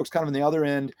some other folks kind of in the other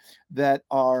end that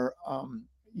are,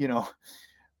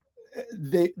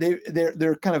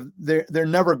 they're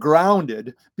never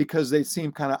grounded because they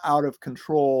seem kind of out of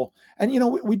control. And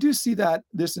we do see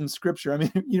this in scripture. I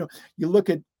mean, you look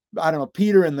at, I don't know,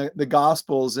 Peter in the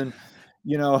Gospels, and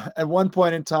at one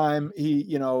point in time he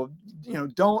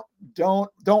don't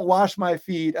wash my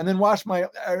feet, and then wash my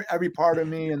every part of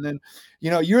me, and then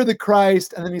you're the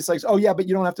Christ, and then he's like, oh yeah, but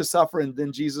you don't have to suffer. And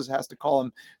then Jesus has to call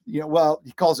him, well,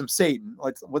 he calls him Satan.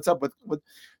 Like, what's up with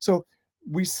so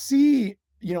we see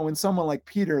in someone like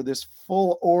Peter this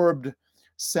full orbed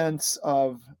sense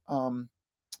of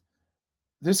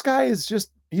this guy is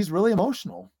he's really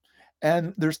emotional.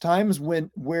 And there's times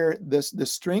where the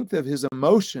strength of his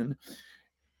emotion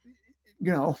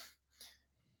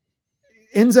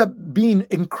ends up being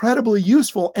incredibly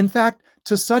useful. In fact,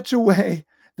 to such a way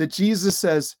that Jesus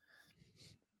says,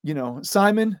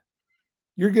 Simon,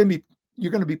 you're going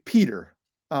to be Peter,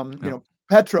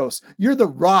 Petros, you're the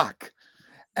rock.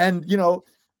 And,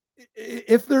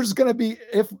 if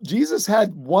Jesus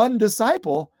had one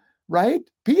disciple, right,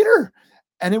 Peter,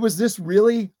 and it was this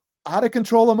really out of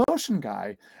control emotion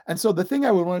guy. And so the thing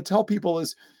I would want to tell people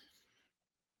is,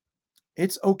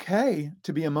 it's okay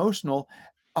to be emotional.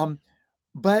 Um,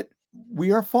 but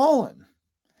we are fallen.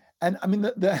 And I mean,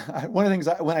 one of the things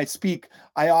when I speak,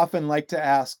 I often like to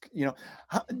ask,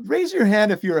 raise your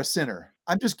hand if you're a sinner.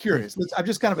 I'm just curious. I'm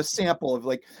just kind of a sample of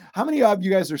like, how many of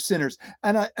you guys are sinners?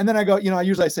 And then I go, I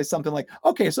usually say something like,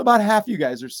 okay, so about half you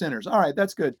guys are sinners. All right,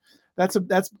 that's good. That's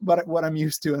what I'm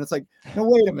used to. And it's like, no,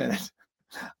 wait a minute.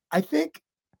 I think,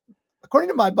 according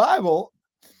to my Bible,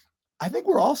 I think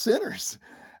we're all sinners.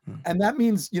 And that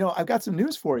means, I've got some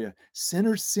news for you.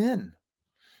 Sinners sin.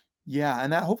 Yeah,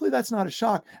 and that hopefully that's not a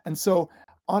shock. And so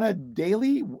on a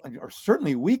daily or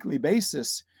certainly weekly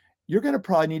basis, you're going to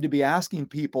probably need to be asking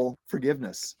people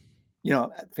forgiveness.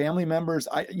 Family members,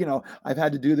 I've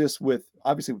had to do this with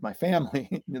obviously with my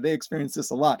family. They experience this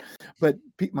a lot, but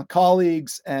my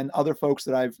colleagues and other folks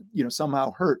that I've,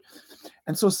 somehow hurt.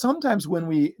 And so sometimes when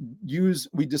we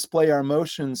display our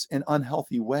emotions in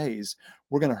unhealthy ways,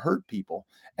 we're going to hurt people.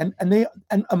 And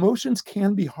emotions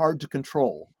can be hard to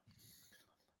control.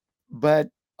 But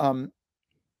um,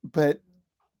 but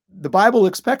the Bible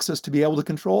expects us to be able to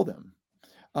control them.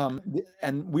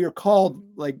 And we are called,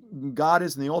 like God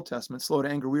is in the Old Testament, slow to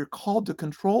anger. We are called to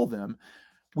control them.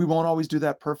 We won't always do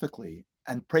that perfectly.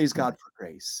 And praise God for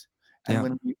grace. And Yeah.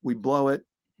 when we blow it,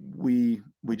 we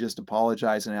just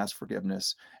apologize and ask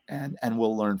forgiveness, and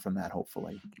we'll learn from that,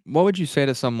 hopefully. What would you say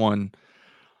to someone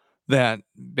that,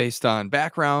 based on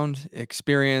background,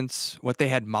 experience, what they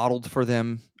had modeled for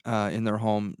them in their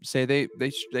home, say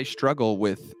they struggle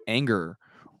with anger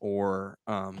or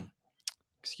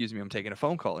excuse me, I'm taking a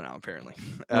phone call now. Apparently,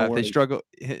 No worries.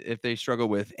 if they struggle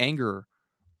with anger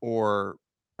or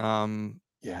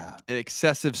Yeah.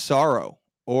 excessive sorrow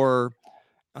or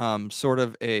sort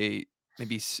of a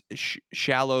maybe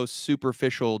shallow,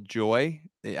 superficial joy.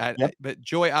 Yep. But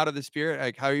joy out of the spirit.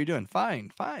 Like, how are you doing?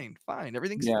 Fine, fine, fine.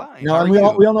 Everything's Yeah. fine. No, How are and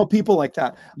you? we all know people like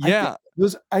that. Yeah,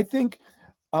 I think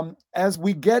as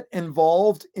we get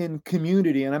involved in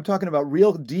community, and I'm talking about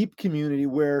real deep community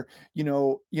where,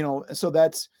 so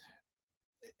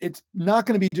it's not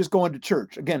going to be just going to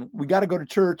church. Again, we got to go to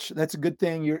church. That's a good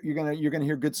thing. You're gonna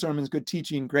hear good sermons, good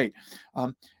teaching. Great.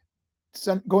 Um,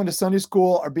 Going to Sunday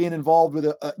school or being involved with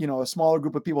a smaller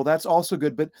group of people, that's also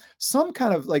good. But some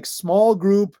kind of like small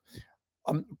group,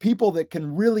 people that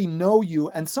can really know you,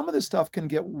 and some of this stuff can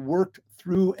get worked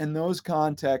through in those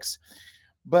contexts.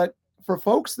 But for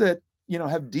folks that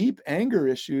have deep anger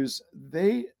issues,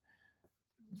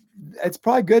 it's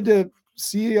probably good to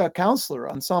see a counselor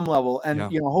on some level.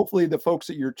 And yeah, hopefully the folks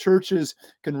at your churches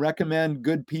can recommend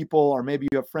good people, or maybe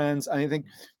you have friends. I think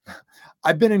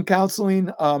I've been in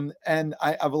counseling, and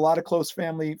I have a lot of close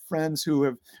family friends who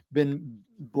have been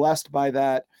blessed by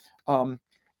that. Um,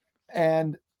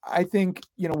 and I think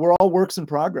we're all works in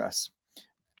progress,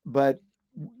 but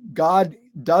God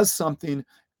does something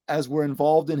as we're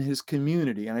involved in his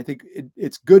community. And I think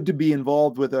it's good to be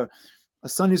involved with a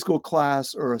Sunday school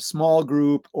class or a small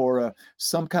group or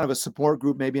some kind of a support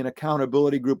group, maybe an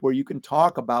accountability group where you can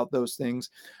talk about those things.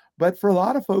 But for a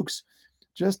lot of folks,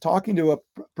 just talking to a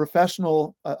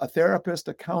professional, a therapist,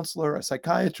 a counselor, a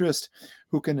psychiatrist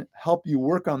who can help you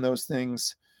work on those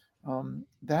things,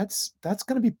 that's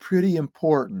going to be pretty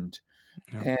important.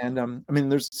 yeah. And I mean,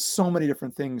 there's so many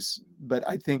different things, but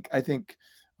I think,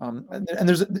 and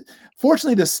there's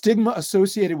fortunately the stigma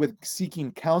associated with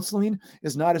seeking counseling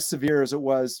is not as severe as it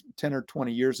was 10 or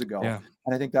 20 years ago, Yeah.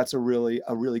 and I think that's a really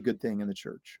good thing in the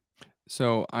church.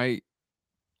 So I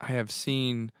have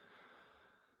seen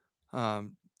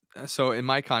um so in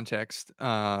my context,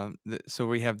 so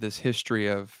we have this history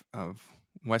of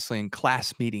Wesleyan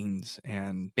class meetings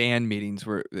and band meetings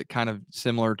where that kind of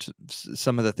similar to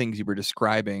some of the things you were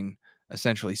describing,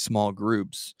 essentially small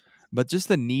groups, but just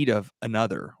the need of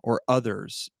another or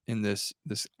others in this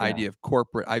Yeah, idea of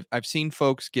corporate. I've seen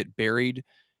folks get buried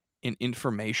in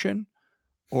information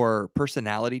or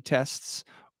personality tests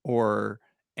or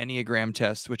Enneagram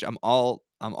tests, which I'm all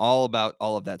about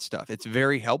all of that stuff. It's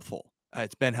very helpful.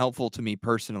 It's been helpful to me yeah,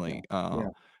 personally, yeah,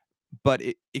 but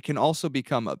it can also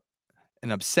become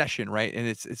an obsession, right? And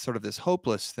it's sort of this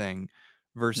hopeless thing.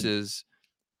 yeah, Versus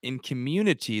in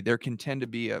community, there can tend to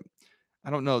be a, I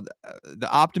don't know, the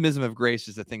optimism of grace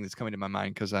is the thing that's coming to my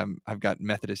mind because I've got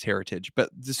Methodist heritage, but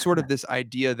this sort of this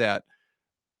idea that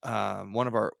one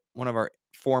of our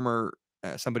former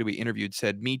somebody we interviewed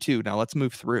said, "Me too. Now let's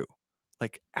move through."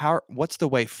 Like, how? What's the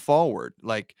way forward?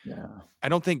 Like, yeah, I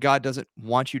don't think God doesn't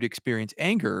want you to experience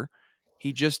anger.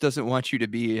 He just doesn't want you to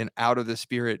be an out of the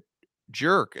spirit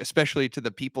jerk, especially to the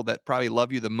people that probably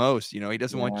love you the most. He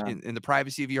doesn't want yeah, you in the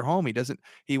privacy of your home.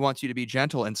 He wants you to be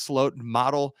gentle and slow,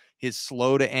 model his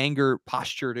slow to anger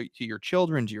posture to your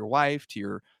children, to your wife, to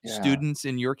your yeah. students,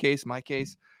 in your case, my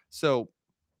case. So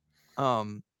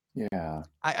Yeah.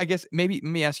 I guess maybe let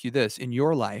me ask you this: in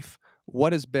your life,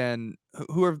 what has been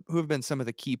who have been some of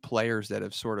the key players that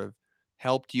have sort of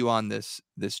helped you on this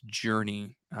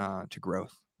journey to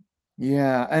growth?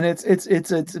 Yeah, and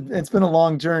it's been a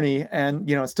long journey, and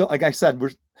still, like I said,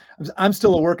 I'm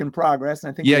still a work in progress,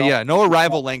 and I think Yeah, we all. yeah. No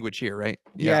arrival language here, right?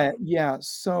 Yeah, Yeah, yeah.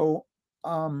 So,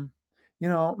 um,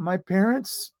 my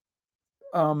parents,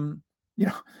 um, you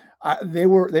know, they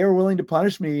were willing to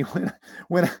punish me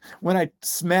when I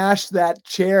smashed that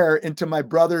chair into my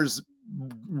brother's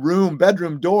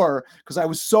bedroom door because I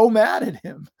was so mad at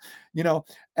him, you know.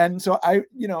 And so I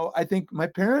think my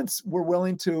parents were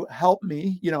willing to help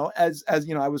me, as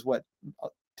I was what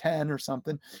 10 or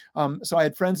something. So I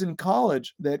had friends in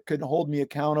college that could hold me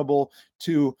accountable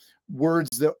to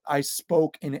words that I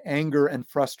spoke in anger and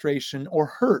frustration or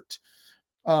hurt.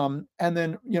 And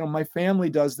then, my family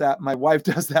does that. My wife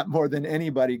does that more than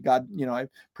anybody. God, I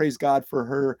praise God for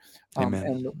her, amen.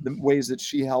 and the ways that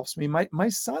she helps me. My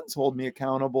sons hold me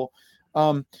accountable.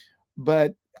 Um,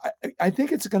 but I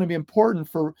think it's going to be important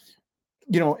for,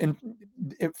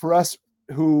 for us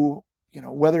who,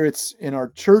 whether it's in our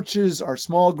churches, our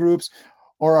small groups,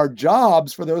 or our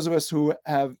jobs, for those of us who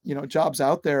have, jobs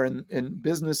out there in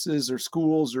businesses or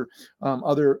schools or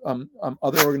other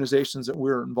organizations that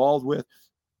we're involved with,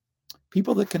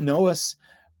 people that can know us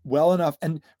well enough,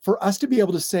 and for us to be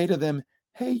able to say to them,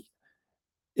 hey,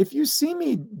 if you see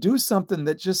me do something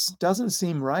that just doesn't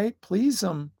seem right, please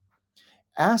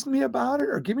ask me about it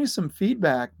or give me some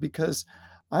feedback, because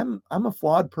I'm a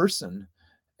flawed person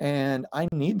and I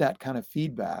need that kind of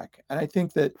feedback. And I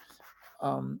think that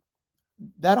um,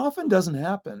 that often doesn't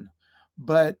happen.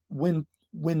 But when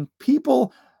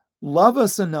people love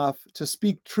us enough to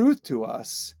speak truth to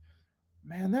us,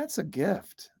 man, that's a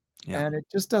gift. Yeah, And it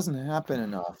just doesn't happen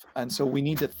enough. And so we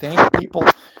need to thank people.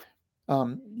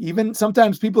 Even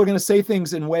sometimes people are going to say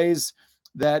things in ways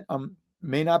that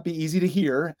may not be easy to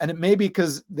hear. And it may be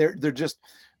because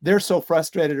they're so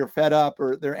frustrated or fed up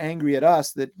or they're angry at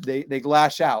us that they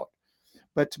lash out.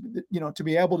 But to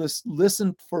be able to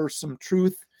listen for some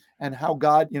truth, and how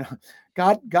God,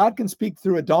 God can speak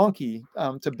through a donkey,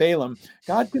 to Balaam.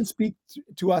 God can speak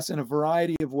to us in a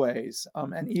variety of ways,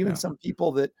 and even yeah, some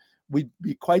people that we'd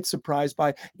be quite surprised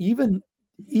by, even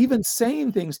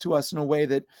saying things to us in a way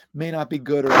that may not be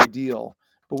good or ideal.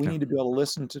 But we yeah. need to be able to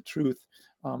listen to truth,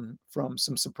 from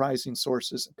some surprising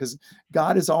sources, because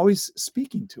God is always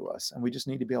speaking to us, and we just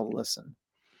need to be able to listen.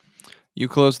 You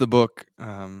close the book.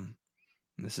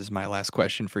 This is my last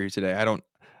question for you today. I don't.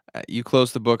 You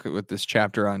close the book with this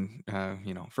chapter on,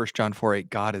 1 John 4:8.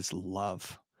 God is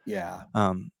love. Yeah,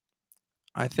 Um,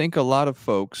 I think a lot of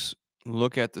folks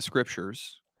look at the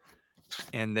scriptures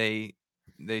and they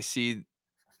see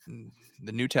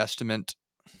the New Testament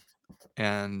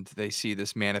and they see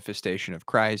this manifestation of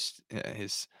Christ,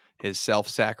 his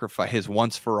self-sacrifice, his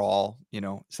once for all,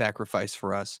 sacrifice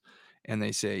for us. And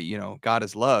they say, God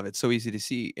is love. It's so easy to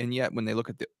see. And yet when they look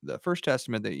at the First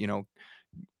Testament, that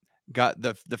God,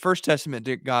 the First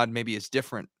Testament God maybe is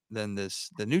different than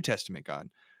the New Testament God.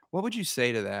 What would you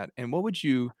say to that? And what would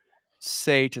you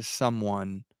say to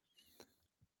someone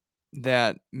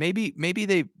that maybe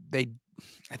they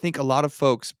I think a lot of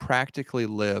folks practically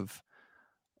live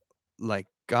like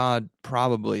God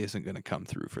probably isn't going to come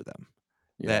through for them.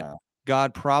 That yeah,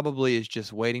 God probably is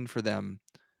just waiting for them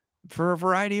for a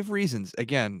variety of reasons.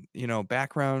 Again,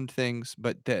 background things,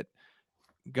 but that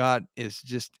God is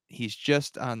he's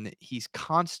just on he's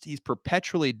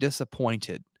perpetually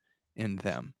disappointed in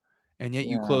them. And yet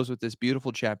you yeah, close with this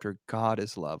beautiful chapter, God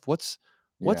is love. What's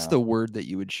yeah. the word that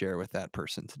you would share with that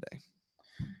person today?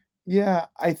 Yeah,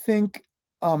 I think,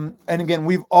 and again,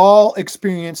 we've all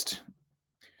experienced,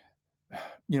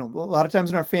 a lot of times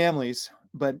in our families,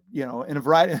 but in a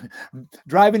variety,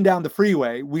 driving down the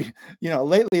freeway,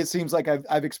 lately it seems like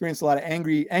I've experienced a lot of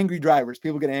angry drivers.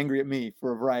 People get angry at me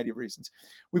for a variety of reasons.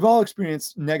 We've all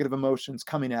experienced negative emotions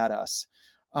coming at us.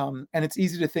 And it's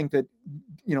easy to think that,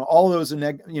 all those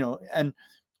are and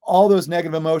all those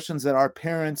negative emotions that our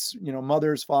parents,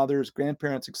 mothers, fathers,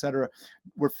 grandparents, etc.,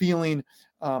 were feeling,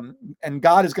 and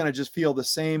God is going to just feel the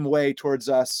same way towards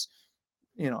us,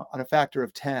 on a factor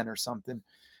of 10 or something.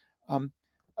 Um,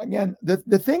 Again,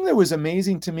 the thing that was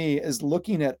amazing to me is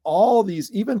looking at all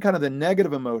these, even kind of the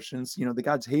negative emotions, the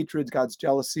God's hatred, God's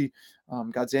jealousy,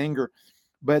 God's anger,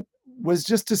 but was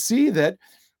just to see that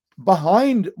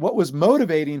behind what was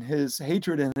motivating his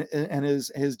hatred and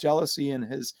his jealousy and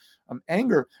his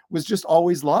anger was just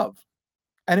always love.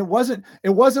 And it wasn't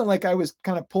like I was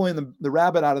kind of pulling the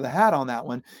rabbit out of the hat on that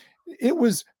one. It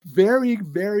was very,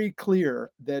 very clear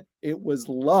that it was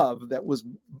love that was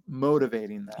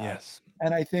motivating that. Yes.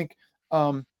 And I think,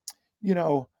 you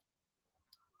know,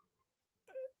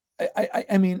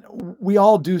 I mean, we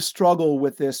all do struggle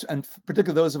with this, and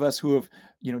particularly those of us who have,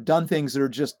 done things that are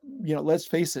just, let's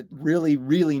face it, really,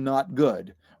 really not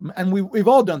good. And we've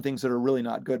all done things that are really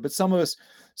not good, but some of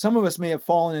us may have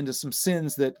fallen into some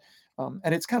sins that,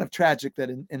 and it's kind of tragic that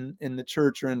in the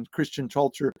church or in Christian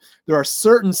culture, there are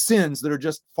certain sins that are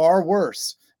just far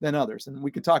worse than others, and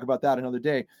we could talk about that another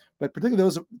day. But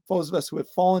particularly those of us who have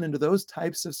fallen into those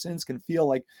types of sins can feel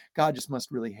like God just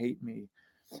must really hate me.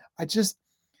 I just,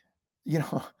 you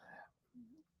know,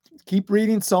 keep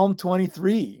reading Psalm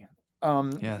 23.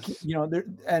 Yes. There,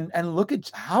 and look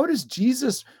at how does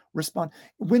Jesus respond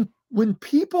when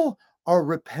people are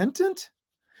repentant.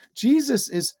 Jesus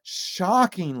is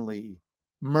shockingly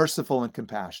merciful and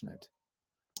compassionate.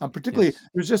 Particularly, Yes.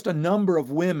 there's just a number of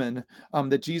women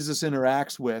that Jesus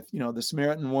interacts with. The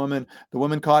Samaritan woman, the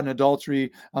woman caught in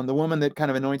adultery, the woman that kind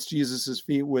of anoints Jesus's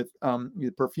feet with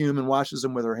perfume and washes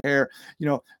them with her hair.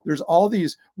 There's all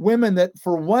these women that,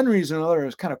 for one reason or another,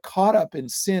 is kind of caught up in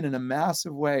sin in a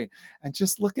massive way. And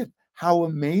just look at how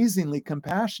amazingly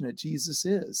compassionate Jesus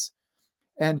is.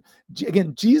 And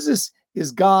again, Jesus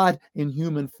is God in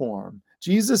human form.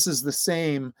 Jesus is the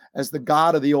same as the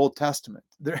God of the Old Testament.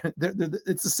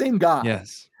 It's the same God.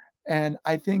 Yes. And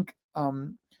I think, I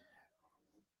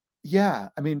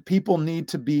mean, people need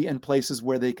to be in places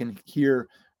where they can hear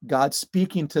God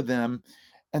speaking to them.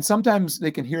 And sometimes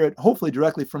they can hear it, hopefully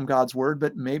directly from God's word,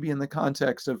 but maybe in the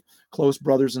context of close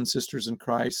brothers and sisters in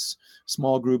Christ,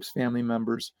 small groups, family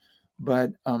members.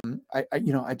 But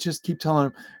I just keep telling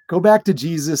them, go back to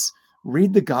Jesus,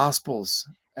 read the Gospels,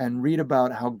 and read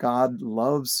about how God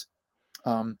loves,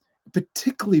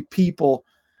 particularly people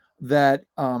that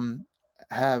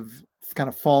have kind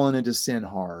of fallen into sin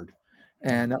hard.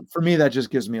 And for me, that just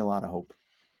gives me a lot of hope.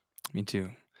 Me too.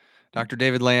 Dr.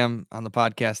 David Lamb on the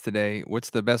podcast today. What's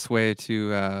the best way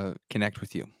to connect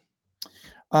with you?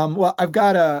 Well, I've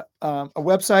got a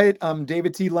website,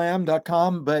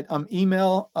 davidtlamb.com, but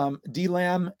email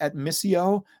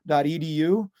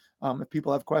dlamb@missio.edu if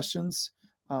people have questions.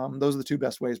 Those are the two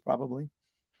best ways, probably.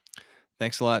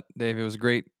 Thanks a lot, Dave. It was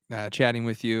great chatting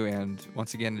with you. And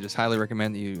once again, I just highly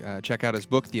recommend that you check out his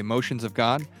book, The Emotions of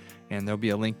God, and there'll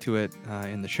be a link to it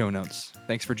in the show notes.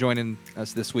 Thanks for joining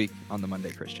us this week on the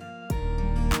Monday Christian.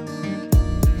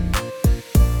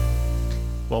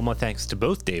 Well, my thanks to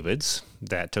both Davids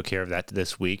that took care of that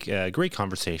this week. Great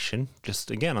conversation,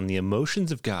 just again on the emotions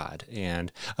of God.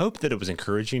 And I hope that it was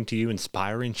encouraging to you,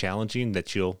 inspiring, challenging,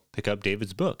 that you'll pick up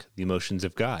David's book, The Emotions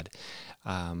of God.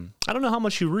 I don't know how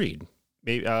much you read.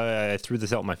 Maybe I threw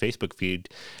this out on my Facebook feed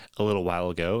a little while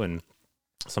ago, and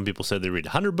some people said they read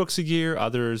 100 books a year,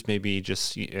 others maybe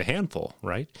just a handful,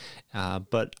 right?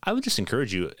 But I would just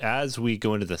encourage you as we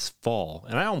go into this fall,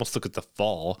 and I almost look at the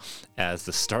fall as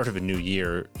the start of a new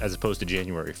year as opposed to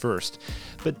January 1st,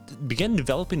 but begin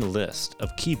developing a list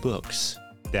of key books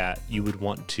that you would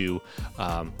want to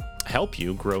help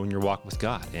you grow in your walk with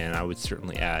God. And I would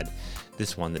certainly add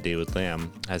this one that David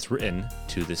Lamb has written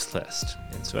to this list.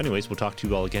 And so anyways, we'll talk to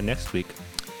you all again next week.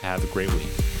 Have a great week.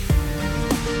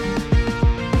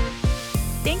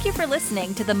 Thank you for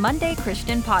listening to the Monday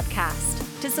Christian Podcast.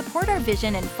 To support our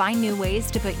vision and find new ways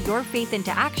to put your faith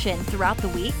into action throughout the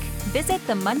week, visit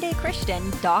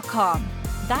themondaychristian.com.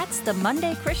 That's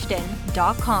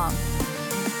themondaychristian.com.